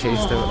one getting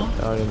chased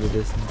out in the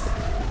distance.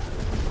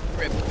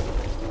 Rip.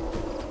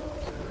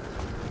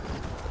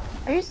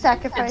 Are you It's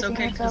sacrificing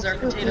okay because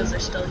yourself? our potatoes are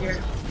still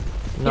here.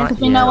 Not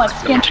You know yet. what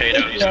skin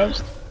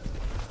Potatoes.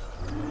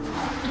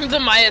 is. The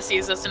Maya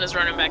sees us and is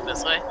running back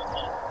this way.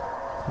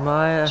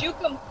 Maya. Juke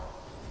him.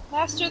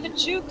 Master the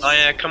jukes. Oh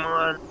yeah, come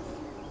on.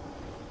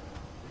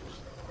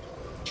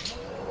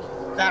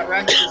 That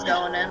Rex is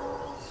going in.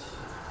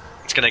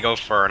 It's gonna go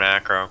for an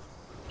acro.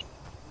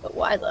 But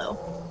why though?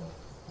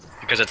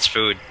 Because it's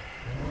food.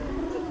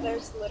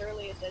 There's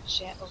literally a dead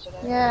Shant over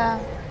there. Yeah,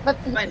 but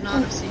Might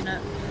not have seen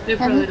it. They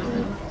probably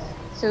don't.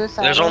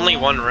 Suicide. There's only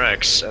one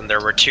Rex, and there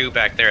were 2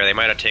 back there. They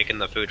might have taken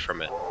the food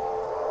from it.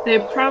 They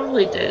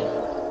probably did.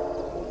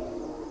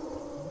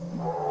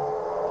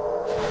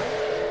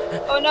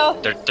 Oh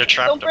no! They're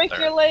trapped Don't break up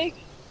there. your leg.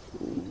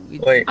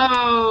 Wait,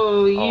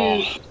 Oh, you.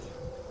 Oh.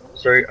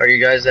 so are you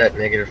guys at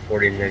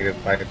 -40,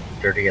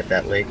 -530 at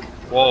that lake?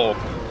 Whoa.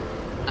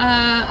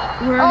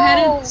 We're Oh,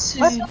 headed to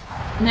what?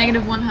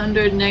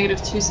 -100,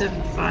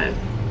 -275.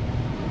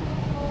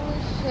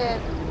 Holy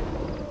shit!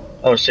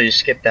 Oh, so you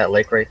skipped that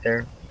lake right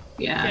there?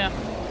 Yeah.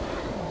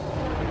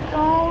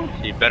 Don't.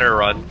 You better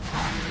run.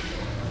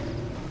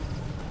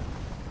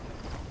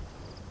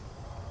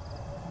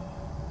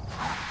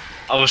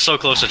 I was so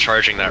close to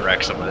charging that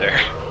Rex over there.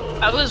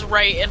 I was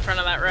right in front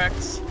of that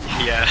Rex.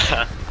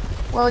 Yeah.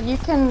 Well, you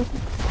can.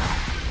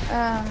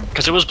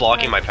 Because it was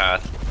blocking my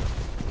path.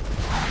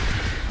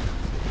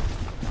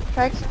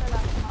 Try to turn it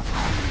off.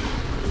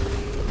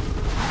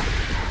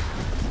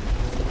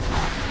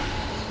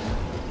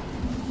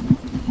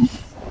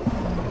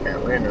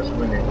 Atlanta's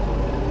winning.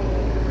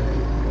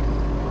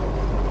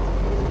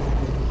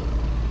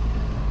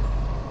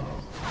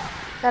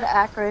 That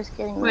acro is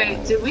getting.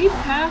 Wait, did we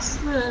pass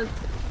the?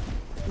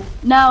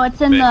 No,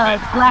 it's in Wait, the wait.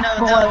 black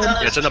No, void.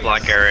 no, It's in the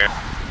black area.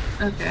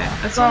 Okay,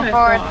 that's Go what I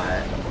forward.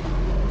 thought.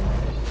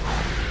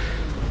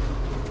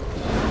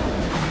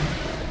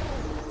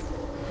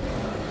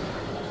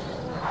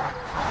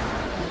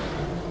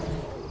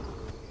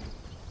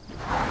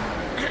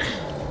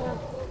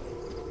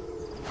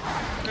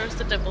 There's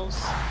the dibbles.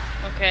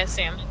 Okay, I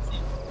see him.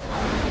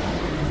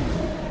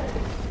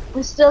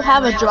 We still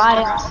have a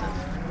dry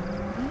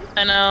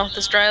I know,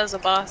 this dry is a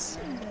boss.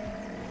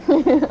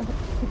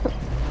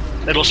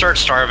 It'll start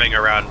starving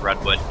around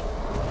Redwood.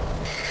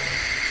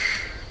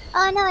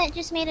 Oh no, it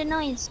just made a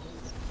noise.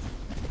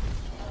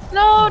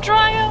 No,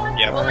 Dryo!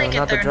 Yeah, We'll make it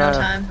not the there in no Dryo.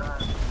 time.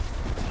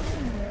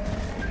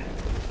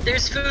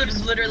 There's food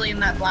literally in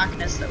that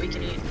blackness that we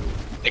can eat.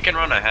 It can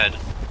run ahead.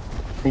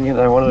 Thinking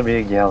I wanted to be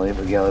a galley,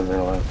 but galleys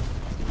aren't allowed.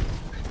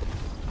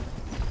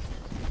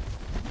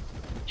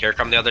 Here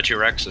come the other 2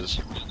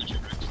 Rexes.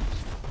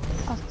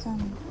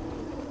 Awesome.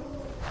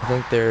 I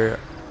think there,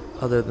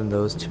 other than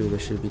those 2, there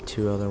should be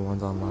 2 other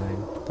ones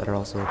online that are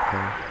also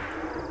okay.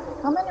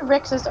 How many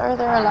Rexes are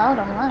there allowed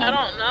online? I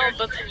don't know,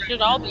 but they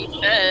should all be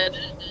fed.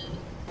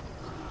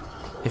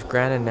 If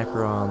Gran and Necro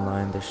are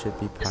online, there should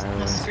be Pyro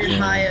and This food Skin,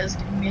 Maya is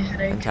giving me a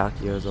headache. and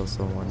Takio is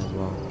also one as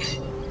well.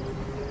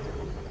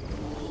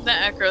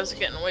 That Acro's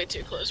getting way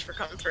too close for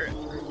comfort.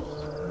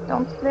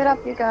 Don't split up,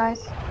 you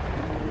guys.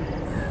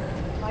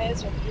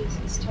 Maya's refused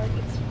his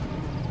targets.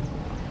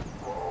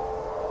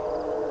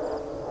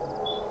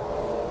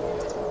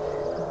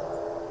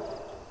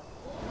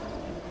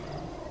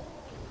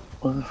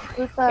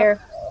 Who's that? Here.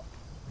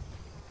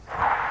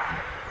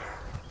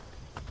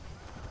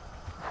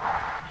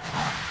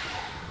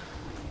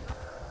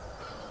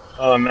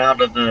 Oh, I'm out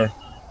of the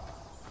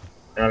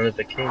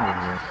canyon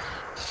now.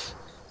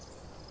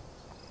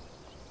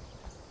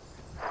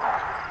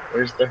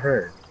 Where's the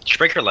herd? Did you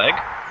break your leg?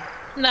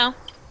 No.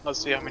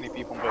 Let's see how many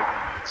people break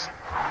it.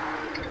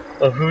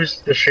 Oh,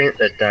 who's the shant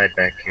that died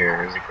back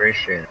here? It was a gray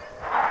shant.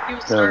 He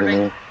was That'd be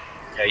starving. me.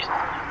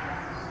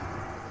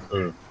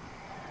 Yeah.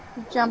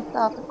 He jumped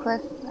off a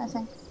cliff, I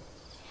think.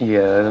 Yeah,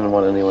 I didn't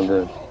want anyone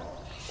to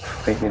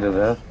fight me to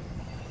death.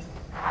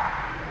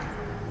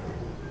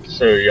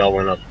 So y'all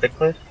went up the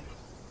cliff?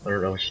 I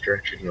don't know which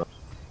direction you.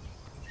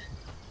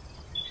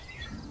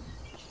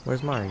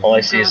 Where's Mario? All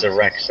I see is a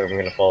Rex, so I'm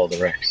gonna follow the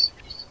Rex.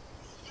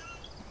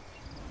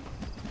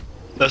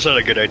 That's not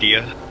a good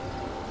idea.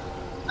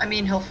 I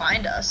mean, he'll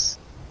find us.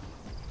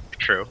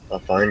 True. I'll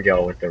find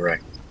y'all with the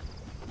Rex.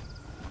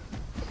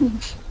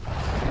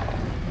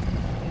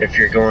 If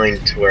you're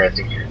going to where I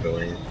think you're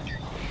going,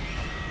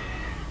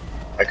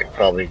 I could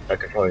probably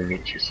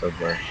meet you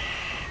somewhere.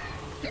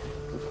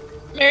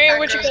 Mario,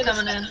 where'd you Acro's go?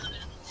 coming in.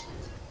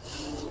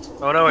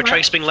 Oh no, a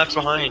Trike's being left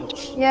behind.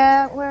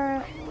 Yeah,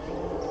 we're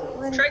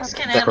Trikes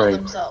can That's handle right.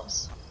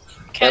 themselves.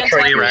 Can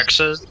 3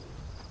 Rexes?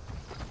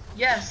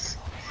 Yes.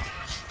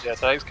 Yeah,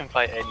 Tigers can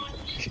fight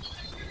anything.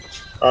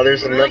 Oh,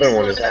 there's Really another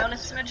slow one. Is down a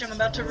smidge, I'm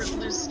about to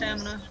lose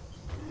stamina.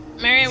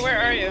 Mario, where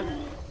are you?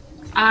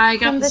 I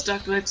got the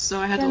stuck glitch, so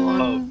I had to log.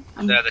 Oh,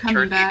 I'm yeah, the coming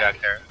turkey back.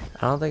 there.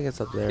 I don't think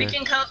it's up there. We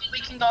can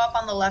go up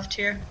on the left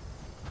here.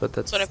 But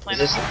that's what I plan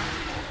Is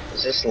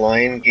this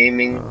Lion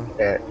Gaming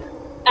that?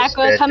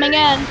 Echo that coming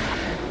day? in.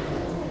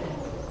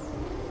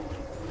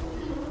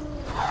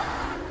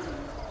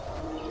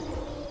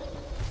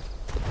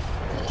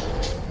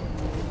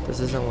 This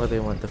isn't where they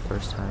went the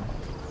first time.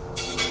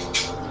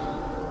 Yes,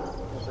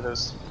 it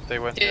is. They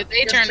went. Dude,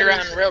 they turned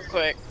around real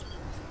quick.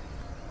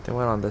 They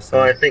went on this Oh,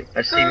 I side. think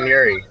I see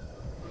Mary.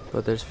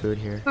 But there's food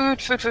here.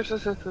 Food.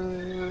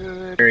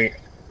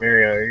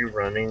 Mary, are you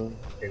running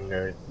in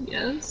the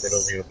Yes. middle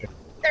of the open?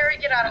 Sarah,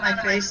 get out of my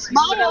face. You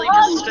Maya, literally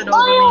run! just stood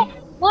over me.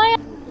 Maya!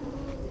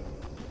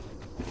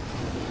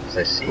 'Cause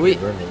I see Wait.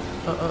 you running.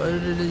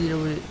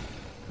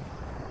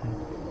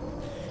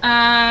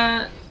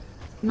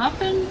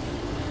 Muffin?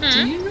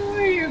 Do you know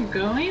where you're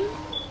going?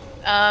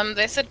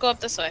 They said go up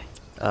this way.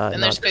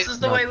 And there's This is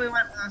the way we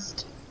went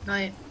last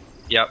night.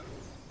 Yep.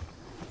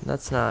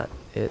 That's not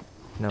it.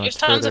 No, There's it's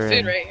tons of further food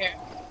in. right here.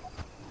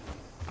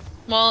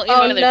 Well,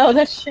 Oh, either no, they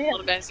that's shit.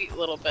 little guys eat a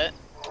little bit.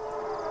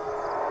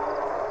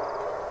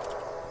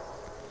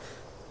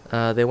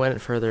 They went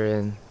further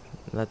in.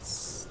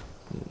 That's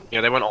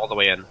Yeah, they went all the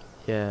way in.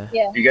 yeah.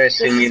 Yeah. You guys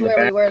see This me is in the where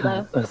we back? were,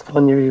 though. I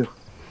spawned near you.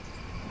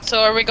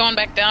 So are we going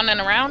back down and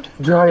around?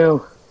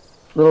 Dryo!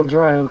 Little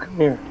Dryo, come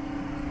here.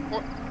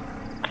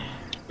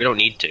 We don't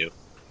need to.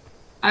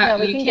 No,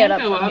 we you can can't get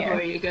up go from up here.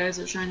 where you guys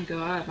are trying to go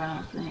up, I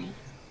don't think.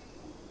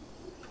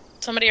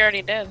 Somebody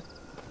already did.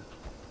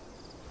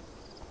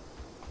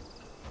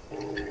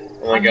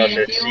 Oh my gosh,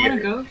 I if you see want to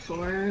it. go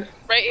for it.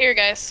 Right here,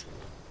 guys.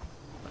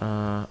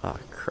 Oh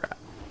crap.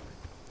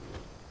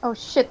 Oh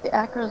shit, the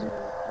acros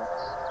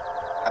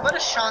are... How about a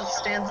Shant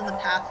stands in the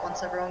path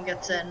once everyone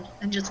gets in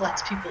and just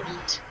lets people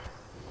eat?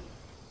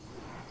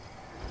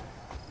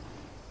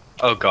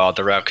 Oh god,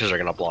 the Rexes are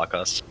gonna block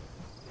us.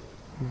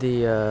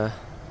 I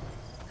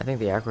think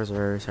the Acros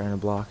are starting to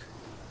block.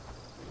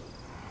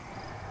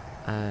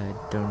 I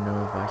don't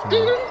know if I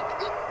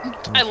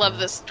can. I love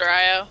this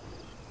Dryo.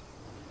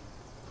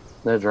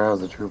 That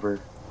Dryo's a trooper.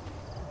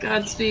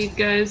 Godspeed,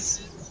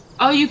 guys.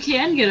 Oh, you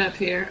can get up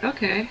here.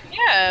 Okay.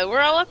 Yeah,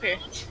 we're all up here.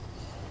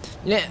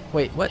 Yeah.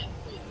 Wait. What?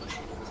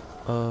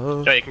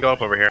 Oh. Yeah, you can go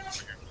up over here.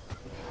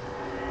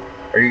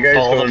 Are you guys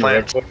Follow the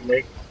going to plant. Redwood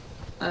Lake?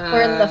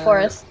 We're in the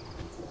forest.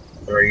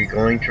 Or are you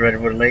going to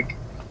Redwood Lake?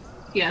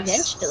 Yes.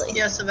 Eventually.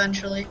 Yes,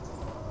 eventually.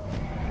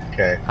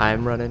 Okay.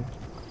 I'm running.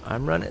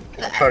 I'm running.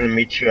 I'm trying to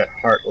meet you at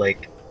Heart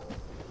Lake.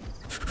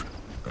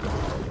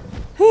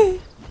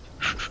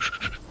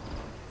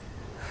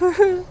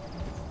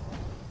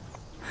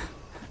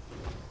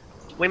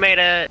 We made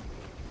it.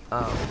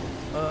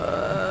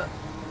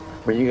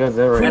 Where you guys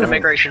at right Random now?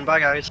 migration. Bye,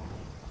 guys.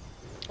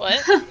 What?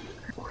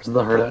 Where's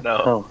the herd at?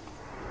 No. Oh.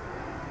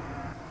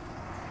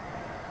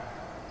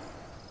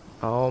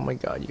 Oh my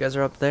god, you guys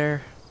are up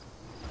there?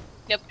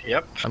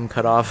 Yep. I'm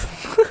cut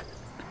off.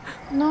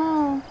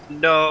 No.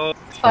 No.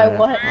 By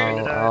what?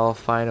 I'll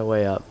find a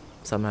way up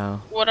somehow.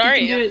 What are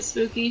You you? can do it,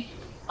 Spooky.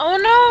 Oh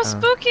no,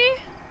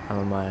 Spooky! I'm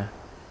a Maya.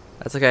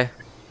 That's okay.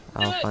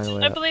 I'll find a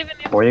way I up. believe in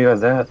you. Where you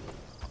guys at?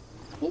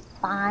 He's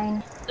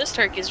fine. This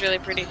turkey's really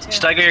pretty too.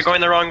 Stego, you're going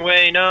the wrong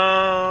way.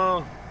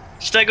 No.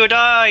 Stego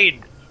died.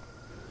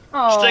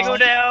 Oh. Stego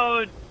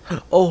down.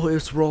 Oh,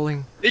 it's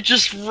rolling. It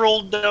just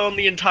rolled down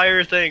the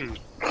entire thing.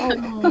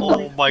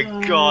 Oh my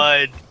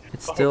god.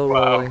 It's still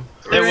rolling.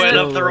 It went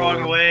Still up the wrong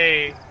rolling.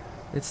 way.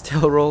 It's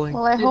still rolling.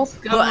 Well, I hope.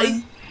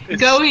 Going.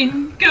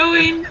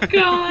 Going.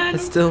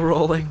 It's still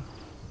rolling.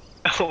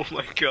 Oh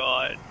my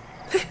god.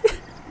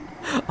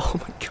 Oh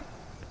my god.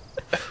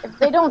 If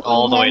they don't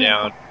All eat the way him,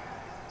 down.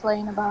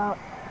 complain about.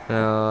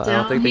 No, I Down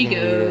don't think they he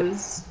can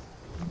goes. eat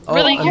it. Oh,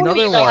 Really?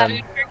 another one.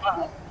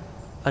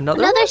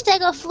 Another Another one?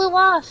 stego flew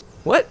off.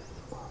 What?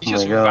 He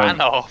just ran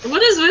off.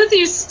 What is with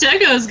you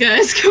stegos,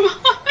 guys? Come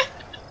on.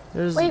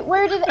 There's... Wait,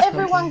 where did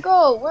everyone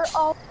go? We're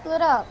all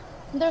split up.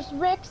 There's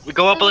Rick's. We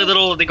go up a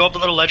little. They go up a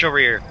little ledge over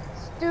here.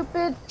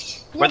 Stupid.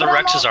 Where the but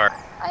I'm Rexes up- are.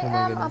 I Oh my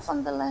am goodness. up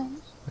on the ledge.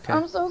 Okay.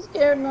 I'm so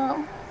scared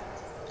now.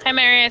 Hi,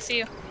 Mary. I see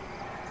you.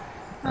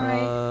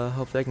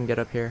 Hopefully I can get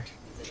up here.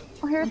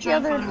 Oh, here's the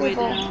trying to other find a way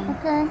people. down.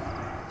 Okay.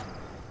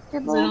 I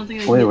don't People.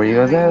 think I Wait, can where you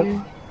get guys down at?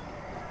 right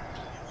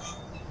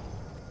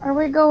Are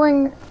we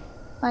going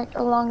like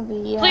along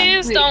the?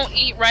 Please wait. don't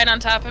eat right on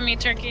top of me,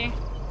 turkey.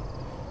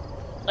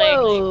 Like,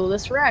 Whoa,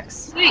 this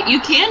Rex. Wait, you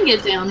can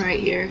get down right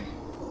here.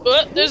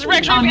 there's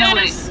Rex Oh right no, behind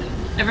wait. us.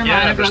 Never mind, Yeah,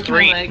 I there's broke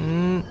three. my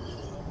leg.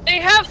 They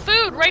have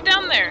food right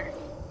down there.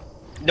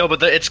 No,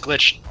 but it's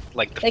glitched.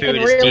 Like the They food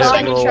can is relog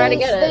decent. and try to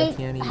get They it.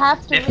 Can't eat.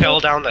 have to. It fell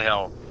down the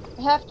hill.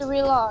 Have to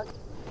relog.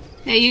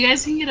 Hey, you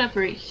guys can get up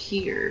right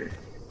here.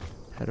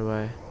 How do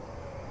I?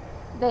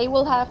 They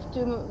will have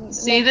to.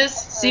 See make this?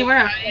 See where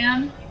I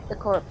am? the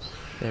corpse.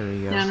 There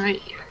we go. Down right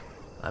here.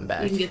 I'm You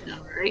back. can get down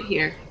right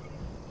here.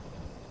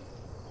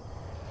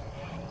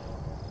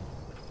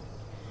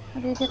 How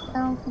do you get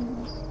down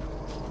from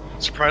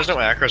this? Surprised no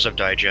acros have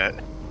died yet.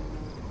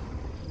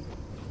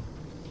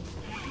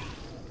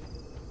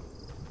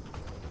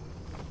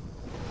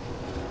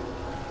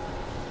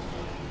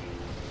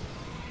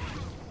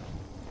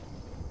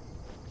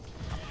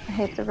 I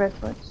hate the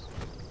redwoods.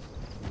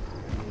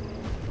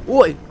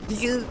 What?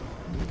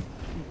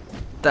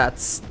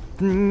 That's.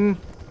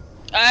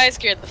 I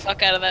scared the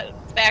fuck out of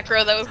that back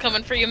row that was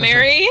coming for you,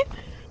 Mary.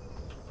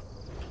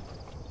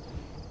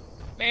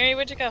 Mary,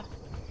 where'd you go?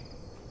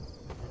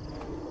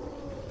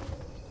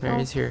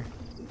 Mary's here,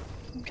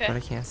 Okay. but I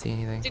can't see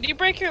anything. Did you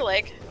break your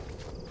leg?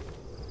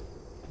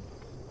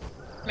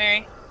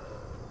 Mary?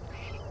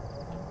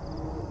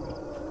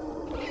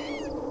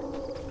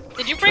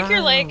 Did you break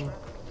your leg?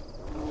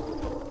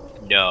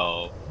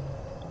 No.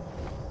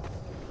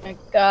 My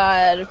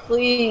god,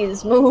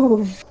 please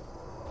move.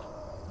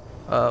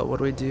 What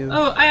do we do?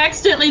 Oh, I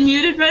accidentally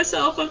muted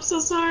myself. I'm so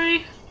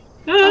sorry.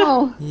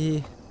 Oh.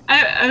 Yeah.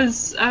 I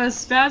was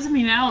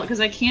spasming out because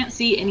I can't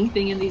see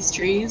anything in these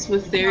trees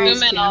with Theory's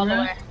Zoom in all the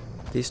camera. way.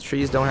 These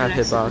trees don't have It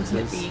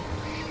accidentally hitboxes. hit me.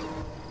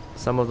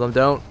 Some of them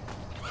don't.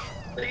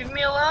 Leave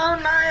me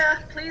alone, Maya.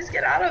 Please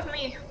get out of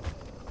me.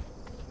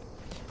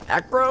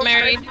 Acro.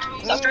 Mary,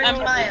 I'm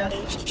Maya.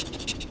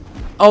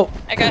 Oh.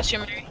 I got you,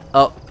 Mary.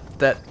 Oh,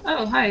 that.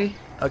 Oh, hi.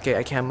 Okay,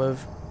 I can't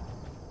move.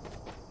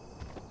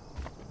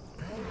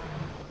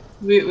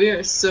 We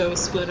are so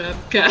split up,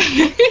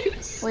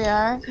 guys. We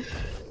are.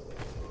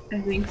 I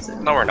think so.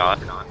 No, we're not.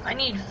 I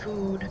need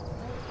food.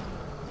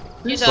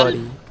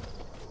 Buddy.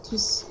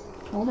 Just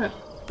hold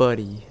up.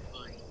 Buddy.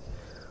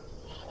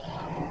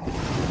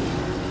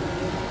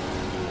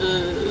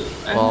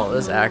 Well,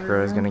 this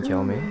acro is gonna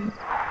kill me.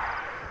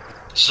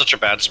 This is such a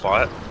bad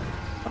spot.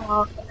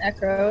 Oh,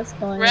 Echo is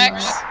killing me.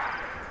 Rex.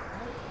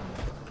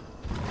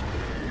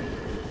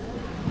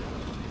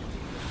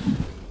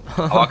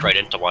 I walked right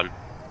into one.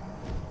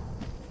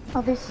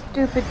 All these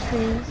stupid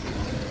trees.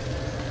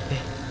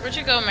 Where'd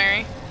you go,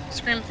 Mary?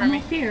 Scream for I'm me.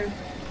 up here.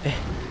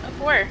 Up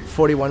where?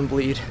 41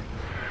 bleed.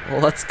 Well,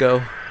 let's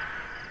go.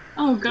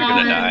 Oh You're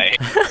gonna god.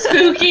 die.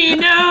 Spooky,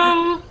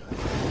 no!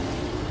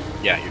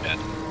 Yeah, you're dead.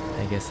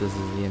 I guess this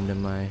is the end of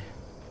my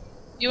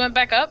You went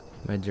back up?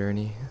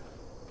 journey.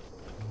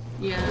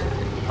 Yeah.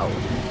 Oh,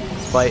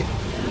 let's fight.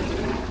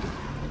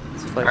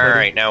 Let's fight.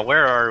 Alright, now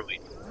where are we?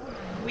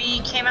 We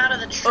came out of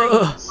the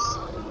trees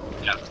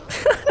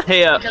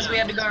Hey, because we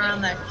had to go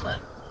around that cliff.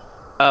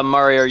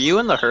 Mari, are you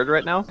in the herd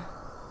right now?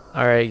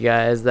 Alright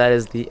guys, that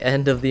is the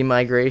end of the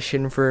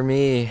migration for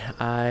me.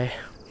 I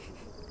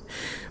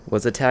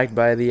was attacked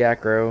by the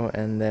acro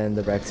and then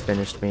the Rex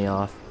finished me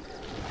off.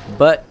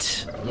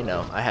 But you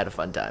know, I had a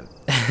fun time.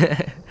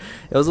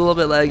 It was a little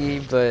bit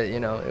laggy, but you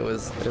know, it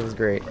was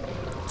great.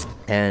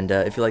 And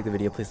if you like the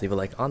video, please leave a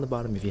like on the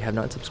bottom. If you have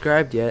not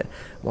subscribed yet,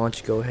 why don't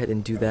you go ahead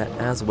and do that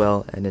as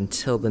well. And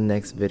until the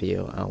next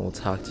video, I will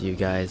talk to you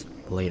guys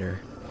later.